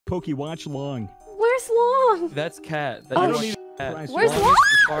Poki, watch Long. Where's Long? That's Cat. I don't That's need Cat. Where's Long?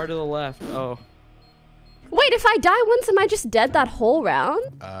 Far to the left. Oh. Wait, if I die once, am I just dead that whole round?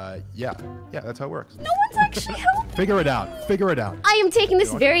 Yeah. Yeah, that's how it works. No one's actually helping. Figure it out. Figure it out. I am taking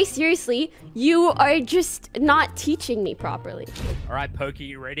this very seriously. You are just not teaching me properly. All right, Poki,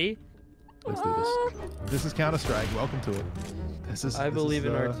 you ready? Let's do this. This is Counter-Strike. Welcome to it. I believe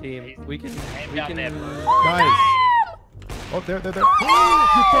in our team. We can. down there. Nice. Oh, there. You popped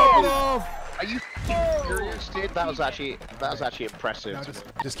it off. Are you serious, dude? That was actually impressive. Now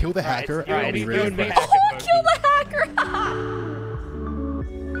just kill the hacker. All right, I'll be it's really doing me. impressed. Oh, kill the hacker!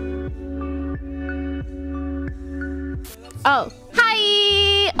 Oh,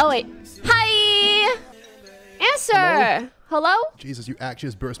 hi! Oh, wait. Hi! Answer! Hello? Jesus, you actually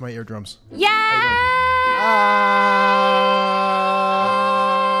just burst my eardrums. Yeah!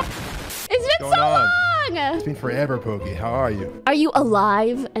 It's been so long! It's been forever, Poki. How are you? Are you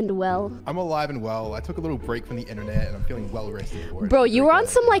alive and well? I'm alive and well. I took a little break from the internet and I'm feeling well rested for it. Bro, you were on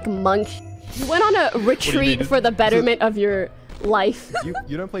some like monk. You went on a retreat for the betterment of your life.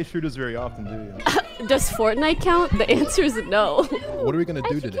 You don't play shooters very often, do you? Does Fortnite count? The answer is no. What are we gonna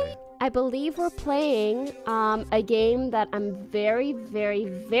do today? I believe we're playing a game that I'm very, very,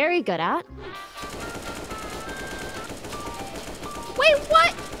 very good at. Wait,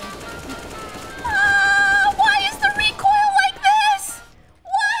 what? Why is the recoil like this?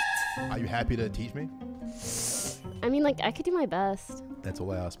 What? Are you happy to teach me? I mean, like, I could do my best. That's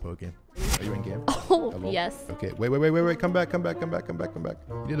all I ask, Poki. Are you in game? Oh, Hello? yes. Okay, wait. Come back. You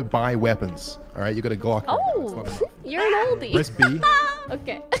need to buy weapons. All right, you got a Glock. Oh, you're an oldie. Press B.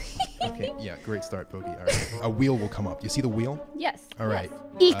 Okay. Okay, yeah, great start, Poki. All right, a wheel will come up. You see the wheel? Yes. All right.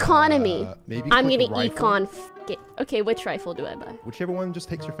 Yes. Economy. Maybe I'm click gonna rifle. econ. Okay, which rifle do I buy? Whichever one just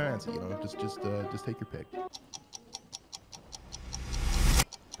takes your fancy, you know. Just take your pick.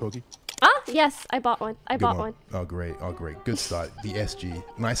 Poki. Ah, yes, I bought one. I bought one. Oh, great. Good start. The SG.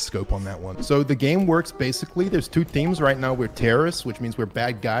 Nice scope on that one. So the game works basically. There's two teams right now. We're terrorists, which means we're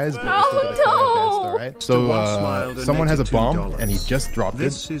bad guys. But we're still gonna try our best, all right? So someone has a bomb, and he just dropped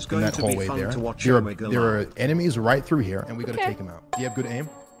it in that hallway there. There are enemies right through here, and we gotta take them out. Do you have good aim?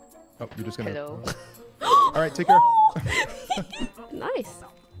 Oh, you're just gonna... Hello. All right, take care. Nice.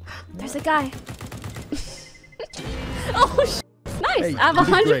 There's a guy. Oh, nice. Hey, I have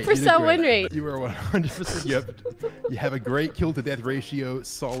you did great, 100% win rate. You were 100%. You have a great kill to death ratio.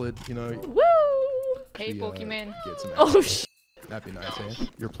 Solid, you know. Woo! Hey, Pokimane. Get some Oh, action. That'd be nice, eh?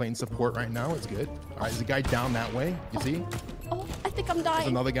 You're playing support right now. It's good. All right, there's a guy down that way. You see? Oh, I think I'm There's dying.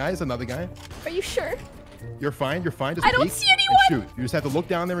 another guy. Are you sure? You're fine. Just I don't peek see anyone. and shoot. You just have to look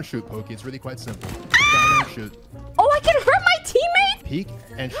down there and shoot, Poki. It's really quite simple. Look down there and shoot. Oh, I can hurt my teammate? Peek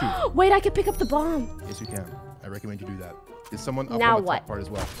and shoot. Wait, I can pick up the bomb. Yes, you can. I recommend you do that. There's someone up Now on the what? top part as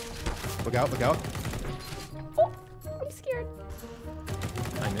well. Look out, look out. Oh, I'm scared.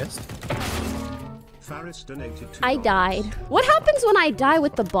 I missed. I died. What happens when I die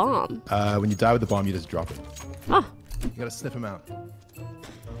with the bomb? When you die with the bomb, you just drop it. Oh. You gotta sniff him out.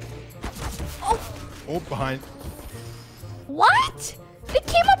 Oh. Oh, behind. What? It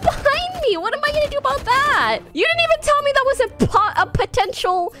came up behind me. What am I gonna do about that? You didn't even tell me that was a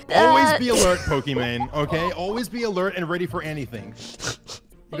potential. Always be alert, Pokimane. Okay, always be alert and ready for anything.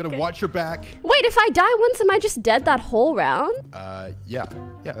 You gotta watch your back. Wait, if I die once, am I just dead that whole round? Yeah,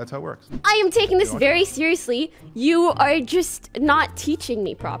 that's how it works. I am taking this very seriously. You are just not teaching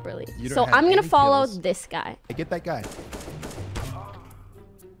me properly. So I'm gonna follow this guy. Hey, get that guy.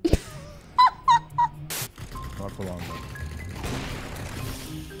 Not for long, though.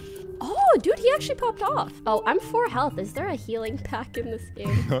 Oh, dude, he actually popped off. Oh, I'm 4 health. Is there a healing pack in this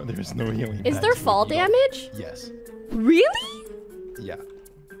game? No, there's no healing. Is there fall damage? Yes. Really? Yeah.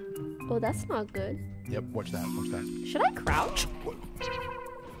 Oh, that's not good. Yep, watch that, watch that. Should I crouch?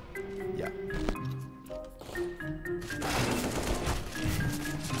 Yeah.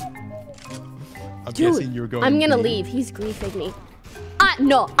 I'm guessing you're going I'm gonna to... leave. He's griefing me.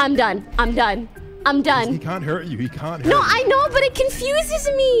 No, I'm done. I'm done. I'm done. He can't hurt you. He can't hurt No, you. I know, but it confuses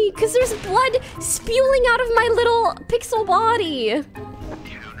me because there's blood spewing out of my little pixel body.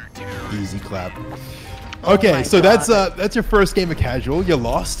 Easy clap. Okay, so that's your first game of casual. You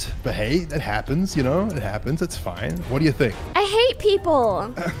lost, but hey, it happens. You know, it happens. It's fine. What do you think? I hate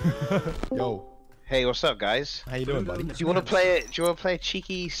people. Yo. Hey, what's up, guys? How you doing, buddy? Do you want to play it? Do you want to play a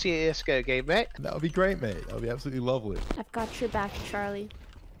cheeky CS:GO game, mate? That would be great, mate. That would be absolutely lovely. I've got your back, Charlie.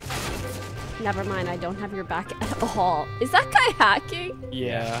 Never mind, I don't have your back at all. Is that guy hacking?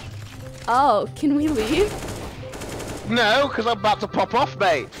 Yeah. Oh, can we leave? No, because I'm about to pop off,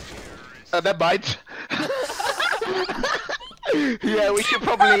 mate. Never mind. Yeah, we should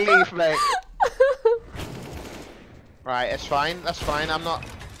probably leave, mate. Right, it's fine. That's fine.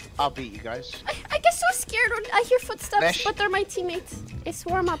 I'll beat you guys. I get so scared when I hear footsteps, but they're my teammates. I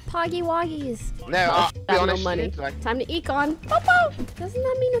swear my poggy woggies. No, I I'll be have honest, no money. dude, like, Time to econ. Popo! Doesn't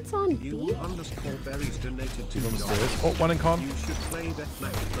that mean it's on B? Oh, one in con.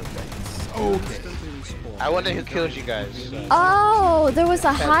 Okay. I wonder who killed you guys. Oh, there was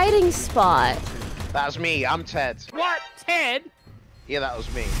a hiding spot. That was me. I'm Ted. What? Ted? Yeah, that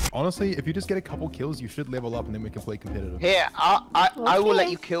was me. Honestly, if you just get a couple kills, you should level up and then we can play competitive. Here, I will let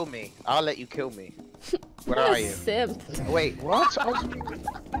Okay. you kill me. I'll let you kill me. Where What are a you? simp. Wait, what?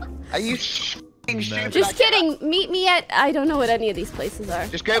 Are you stupid? Just kidding. Meet me at... I don't know what any of these places are.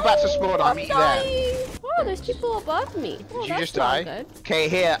 Just go back to spawn. I'll I'm meet you there. dying. Oh, there's people above me. Oh, Did you that's just not die? good. Okay,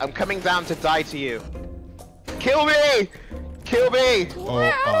 here. I'm coming down to die to you. Kill me! Kill me!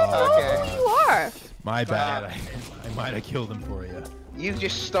 Where? I don't know okay. who you are. My bad. I might have killed him for you. You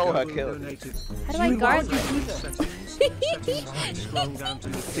just stole her kill. How do I guard this?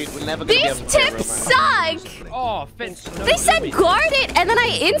 Dude, we're never gonna be These able to play tips romance. suck! Oh, Fitz. They said guard it, and then I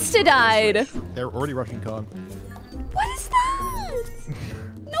insta-died. They're already rushing con. What is that?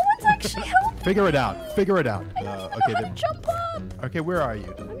 No one's actually helping. Figure it out. Figure it out. I don't even know Okay, how to then. jump up. Okay, where are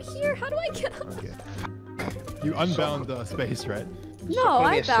you? I'm here. How do I get up? Okay. You unbound the space, right? No, Call me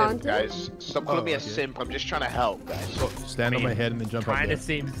I a simp, bound it. guys. Stop calling me a okay. simp. I'm just trying to help, guys. Stand on my head and then jump up Kinda there.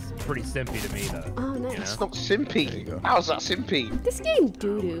 seems pretty simpy to me, though. Oh, nice. It's not There you simpy. go. How's that simpy? This game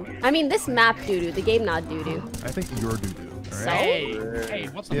doo-doo. I mean, this map doo-doo. The game not doo-doo. I think you're doo-doo. So? Alright? Hey,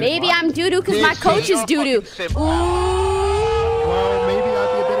 what's the Maybe I'm doo-doo because my coach is doo-doo. Simp. Well, maybe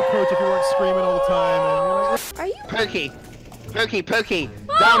I'd be a better coach if you weren't screaming all the time. Are you? Pokey. Pokey, Pokey.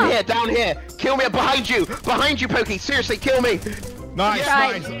 Ah! Down here. Kill me behind you. Behind you, Pokey. Seriously, kill me. Nice,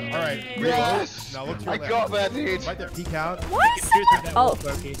 Right. nice. Alright, Yes. now look to your I left. got that, dude. Right there, peek out. Why is that? Oh,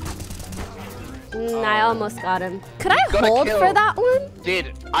 I almost got him. Could I Gotta hold kill. for that one?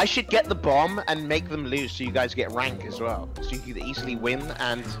 Dude, I should get the bomb and make them lose so you guys get rank as well. So you can easily win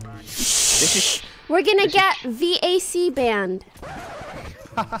and... This is... We're gonna get VAC banned.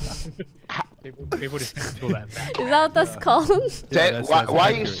 People just feel that bad. Is that what that's called? Yeah, why that's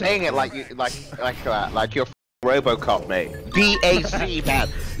are you accurate. saying it like you like you're RoboCop, mate? BAC, man.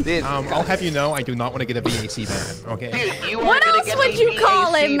 Dude, I'll have you know, I do not want to get a VAC ban, okay? dude, you What are gonna else get would a you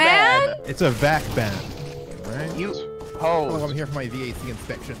call VAC it, man? It's a VAC ban, right? You... Oh, I'm Oh, here for my VAC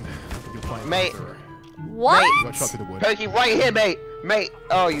inspection. You'll find Mate. What? You got shot through the wood. Pokey, right here, mate. Mate.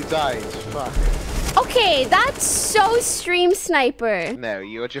 Oh, you died. Fuck. Okay, that's so stream sniper. No,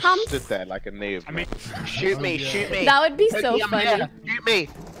 you just Hump. stood there like a noob. I mean, Shoot me, shoot me. That would be so Pokey, I'm funny. here. Shoot me.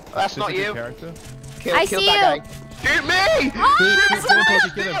 That's not This is a you. character. Kill, I kill see that you. guy. Shoot me!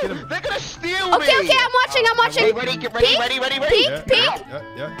 Ah! Get him. They're gonna steal me! Okay, okay, I'm watching, I'm watching. Get ready, get ready, Peek, ready, ready, ready! peek, Yeah, peek.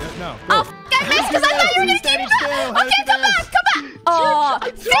 yeah, no. Oh, f I missed because I thought you were gonna keep it. Okay, come back. Oh,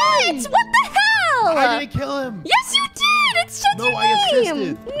 Fitz, what the hell? I didn't kill him. Yes, you did. It's just No, your I name.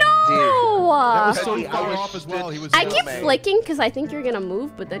 assisted. No. That was so Pokey, I far was off as well. He was. I so keep mate. flicking because I think you're gonna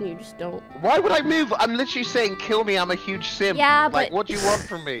move, but then you just don't. Why would I move? I'm literally saying kill me, I'm a huge simp. Yeah, Like, but- what do you want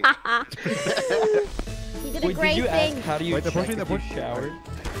from me? He did a Wait, great did you thing. ask how do you Wait, they're check pushing, if they're you showered?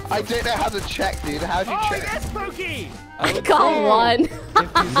 I don't know how to check, dude. How do you oh, check? yes, Poki! I got one.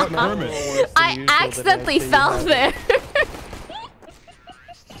 What permit? I accidentally fell there.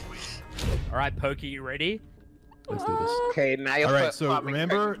 Alright, Poki, you ready? Let's do this. Okay, now you're All right, so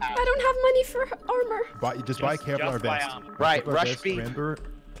remember, I don't have money for armor. just buy Kevlar vest. Right, Kevlar rush vest, B. Remember,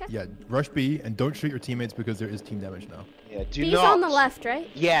 Okay. yeah, rush B and don't shoot your teammates because there is team damage now. Yeah, do B's not. on the left, right?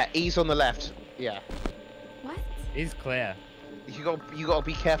 Yeah, E's on the left. Yeah. What? He's clear. You gotta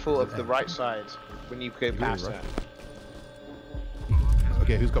be careful of the right side when you go past right. that.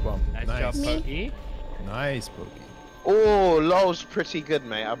 Okay, who's got bomb? Nice job, Me. Poki. Nice, Poki. Oh, LOL's pretty good,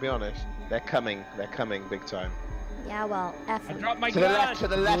 mate. I'll be honest. They're coming big time. Yeah, well, F I him. dropped my To the gun! left,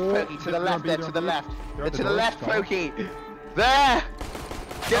 Pokey, to the They're left, on B, there, they're to on the B. left. They're They're at to the the doors, left, come on. Pokey. There!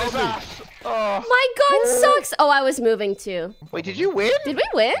 Get his Help me. ass! Oh. My gun sucks. Oh, I was moving too. Wait, did you win? Did we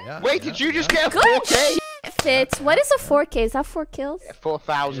win? Yeah, Wait, yeah, did you just get a Good 4K? shit, Fitz. What is a 4K? Is that 4 kills?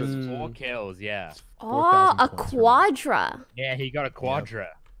 4,000. 4 kills, yeah. Oh, 4,000 a points, quadra. Yeah, he got a quadra.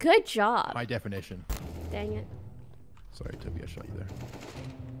 Good job. High definition. Dang it. Sorry, Toby, I shot you there.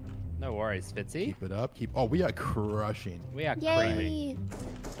 No worries, Fitzy. Keep it up. Oh, we are crushing. We are crazy. Yay.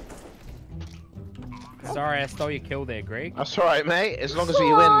 Sorry, I stole your kill there, Greg. That's alright, mate. As long as you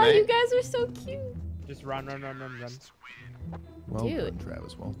win, Aw, you mate. guys are so cute. Just run. Well Dude. done,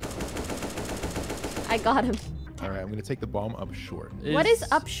 Travis. Well done. I got him. All right, I'm gonna take the bomb up short. What is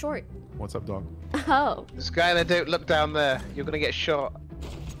up short? What's up, dog? Oh. This guy that don't look down there. You're gonna get shot.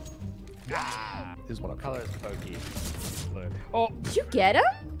 Here's what I'm Color is Poki. Blue. Oh, Did you get him?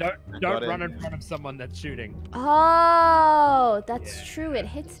 don't run in front of someone that's shooting. Oh, that's true. It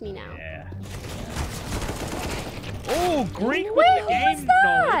hits me now. Yeah. Oh, Greek with Wait, the who game was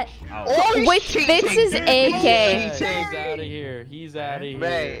that? knowledge. Oh, he's With cheating. Fitz's AK. He's out of here. He's out of here.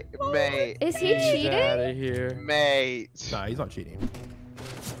 Mate. Is he He's cheating? out of here. Mate. Nah, he's not cheating.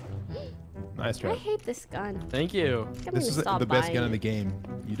 Nice I try. hate this gun. Thank you. Get me This to is stop the best buying gun in the it. game.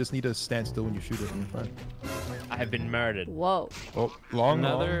 You just need to stand still when you shoot it and you're fine. I have been murdered. Whoa. Oh, long.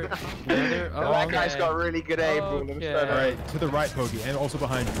 Another. Oh, That guy's got really good aim. All of a Okay. sudden. All right, to the right, Poki, and also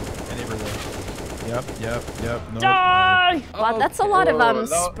behind you, and everywhere. Yep. No, Die! Wow, that's a lot of Oh,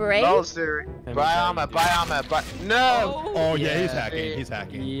 spray. No, Siri. Buy armor. No! Oh yeah, he's Yeah. hacking. He's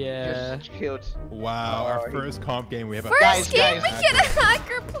hacking. Yeah. Just killed. Wow, our first comp game. We have a. First game guys. we get a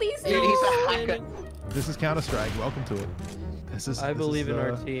hacker, please. Dude, he's a hacker. This is Counter Strike. Welcome to it. I believe in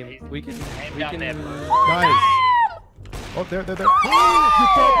our team. We can. down there. Guys. Oh, there. You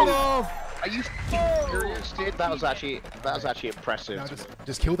popped it off. Are you serious, dude? That was actually impressive. Now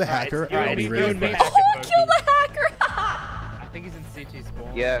just kill the hacker. Alright, I'll be he's really doing the impressed. hacker, Oh, kill the hacker! I think he's in CT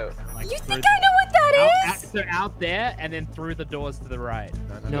spawn. Yo. Like, You through think I know what that is? so out there and then through the doors to the right.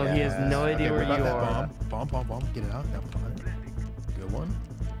 No, he has no idea Okay, where what you about are. that bomb. Get it out. Now, good one.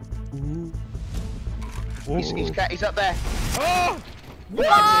 He's up there. Oh! What?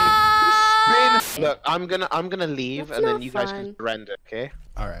 Look, I'm gonna leave That's and then not you guys fun. can surrender, okay?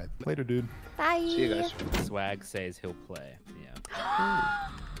 All right. Later, dude. Bye. See you guys. Swag says he'll play. Yeah.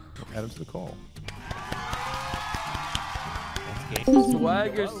 Add him to the call.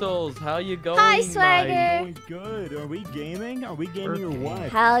 Swaggersouls, how you going? Hi, my- Swagger. Going good. Are we gaming? Are we gaming or what?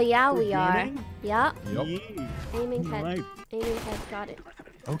 Hell yeah, We're we are. gaming? Yep. Yep. Yeah. Aiming head. Right. Aiming head. Got it.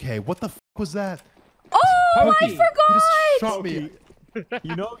 Okay. What the f was that? Oh, I Poki, You just forgot. shot me.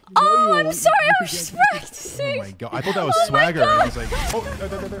 You know. Oh, I'm you sorry. I you was forget- Oh practicing. my god. I thought that was Oh my Swagger. And I God. was like, oh,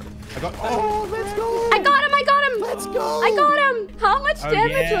 there. I got. Oh, let's go. I got him. Let's go. I got him. How much Oh,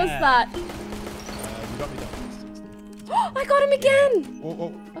 damage yeah. was that? You got me down. I got him again.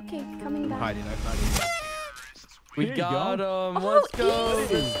 Oh. Okay, coming back. Hiding. I'm hiding. We There you got go. him. Oh, Let's go.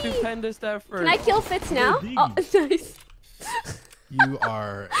 easy. Stupendous effort. Can I kill Fitz now? Oh, nice. You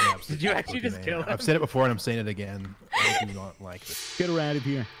are. An absolute Did you actually fucking just man. kill him? I've said it before and I'm saying it again. I do not like this. Get her out of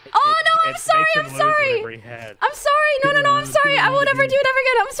here. Oh no, I'm It sorry. makes him I'm lose sorry. whatever he had. I'm sorry. No. I'm sorry. I will never do it ever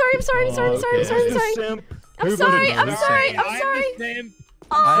again. I'm sorry. I'm sorry. I'm sorry. I'm sorry. I'm sorry. I'm sorry. Simp. I'm Who sorry. voted I'm no? sorry. I'm I sorry. understand.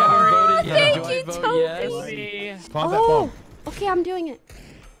 I haven't Oh, voted yet. thank Do I you, vote Toby. yes? Plant that Oh, bomb. okay. I'm doing it.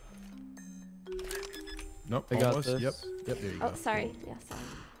 Nope. I got almost. this. Yep. There you go. Oh, sorry. Yeah, sorry.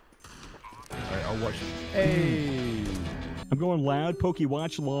 Alright, I'll watch. Hey. I'm going loud. Pokey,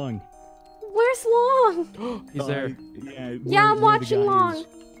 watch long. Where's Long? He's there. Yeah, I'm watching Long.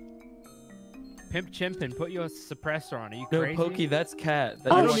 Pimp Chimpin, put your suppressor on. Are you No, crazy? Pokey, that's Cat.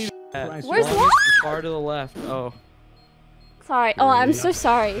 Oh, That's sh- Cat. Where's Long Long? is far to the left. Oh. Sorry. Oh, I'm so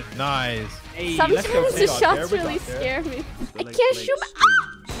sorry. Nice. Hey, Sometimes let's go. the got shots there, we really got there. scare me. I can't shoot.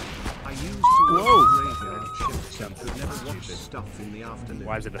 I used to work graveyard shifts and could never watch stuff in the afternoon.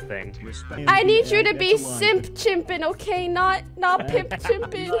 Why is it a thing? Respect. I need you to be That's a lie. simp chimpin', okay? Not pimp You're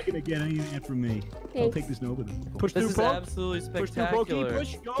chimpin'. not gonna get any of that from me. I'll Thanks. take this Nova. Push This through, is Poke. absolutely Push through, Pokey. spectacular.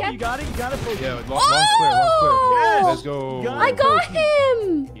 Push. Go. Get- You got it. You got it, Pokey. Yeah, long's clear. Long's clear. Oh! Let's go. Got I it. got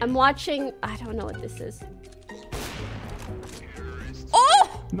him! I'm watching. I don't know what this is.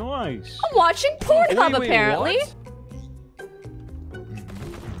 Oh! Nice. I'm watching Pornhub Wait, apparently. what?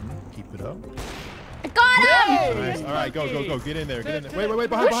 Keep it up. I got him! Nice. All right, go. Get in there. Wait.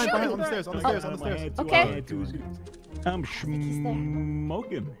 Behind. On the stairs. On the stairs. Okay. I'm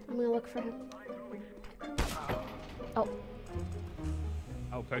smoking. I'm gonna look for him. Oh.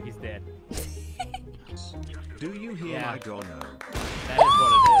 Oh, Pokey's dead. Do you hear Yeah. my gono? That is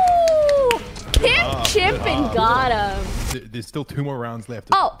what Ooh! Pimp chimpin' got him. There's still 2 more rounds left.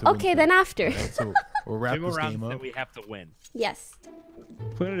 Oh, to win okay, through. then after. So we'll it wrap is. 2 more this rounds game that up. we have to win. Yes.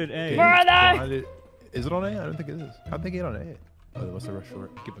 Put it at A. Where are they? Behind it. Is it on A? I don't think it is. How'd they get on A? Oh, they must have rushed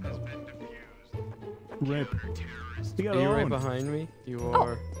short. Give it up. Rip. You got Are you right owned. behind me? You Oh.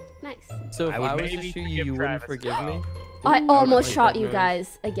 are. Nice. So if I would I was to maybe shoot you, forgive you wouldn't Travis. forgive me? I almost like shot that you man.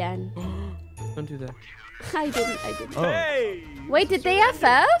 guys again. Don't do that. I didn't. Oh. Hey! Wait, did they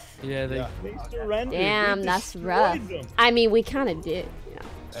FF? Yeah, they. They surrendered. Damn, We that's destroyed rough. them. I mean, we kind of did. Yeah.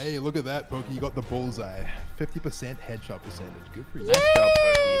 Hey, look at that, Poki. You got the bullseye. 50% headshot percentage. Good for you.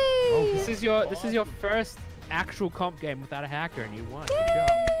 Yay! This is your first actual comp game without a hacker, and you won. Good job.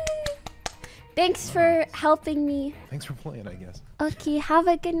 Thanks for helping me. Thanks for playing, I guess. Okay, have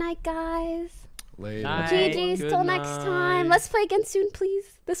a good night, guys. Later. Night. GG's, Good till next time. Let's play again soon, please.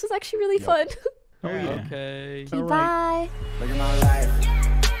 This was actually really fun. Oh yeah. Okay. All right. Bye. Look at my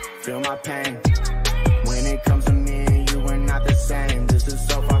life, feel my pain. When it comes to me and you, we're not the same. This is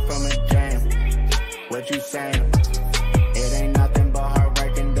so far from a game. What you saying? It ain't nothing but hard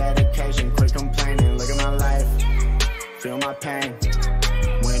work and dedication. Quit complaining. Look at my life, feel my pain.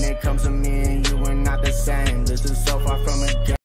 When it comes to me and you, we're not the same. This is so far from a game.